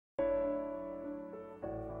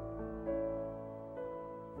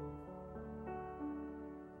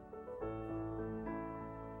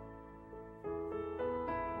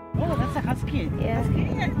a husky. Yeah.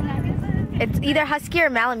 It's either husky or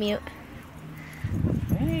malamute.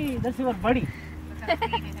 Hey, that's your buddy.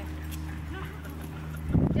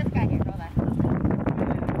 Just got here, hold on.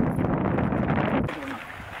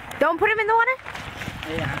 Don't put him in the water.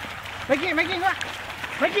 Yeah. Mikey, Mikey, come on.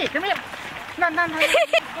 Mikey, come here. No.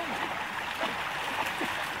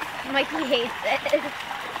 Mikey hates it.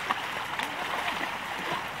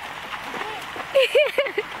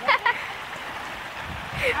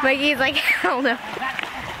 Mikey's like, hell no.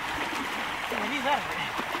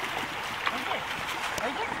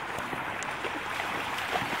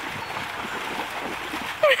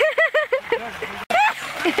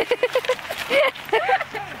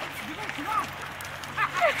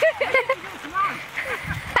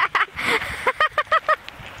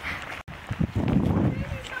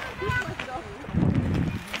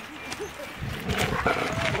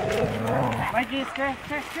 Mikey, stay.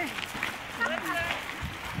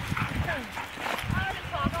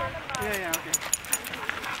 Yeah, okay.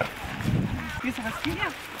 He's a husky?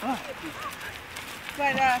 Yeah. Oh.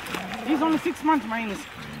 But, he's only 6 months minus.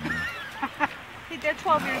 they're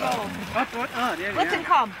 12 years old. What? Oh, there. Listen,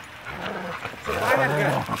 come. So why that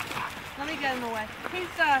girl? Let me get him away.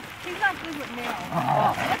 He's not good with nails.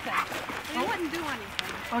 Listen, he wouldn't do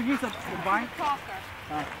anything. Oh, he's a vine? He's a talker.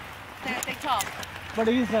 They talk. But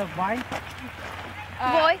he's a vine?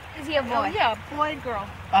 Boy? Is he a boy? Oh, yeah, boy and girl.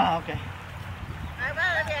 Oh, okay.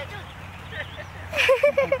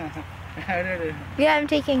 Yeah, I'm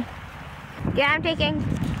taking. Yeah, I'm taking.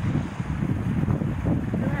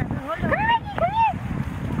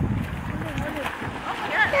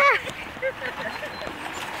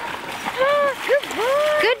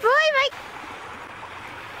 Good boy, Mike.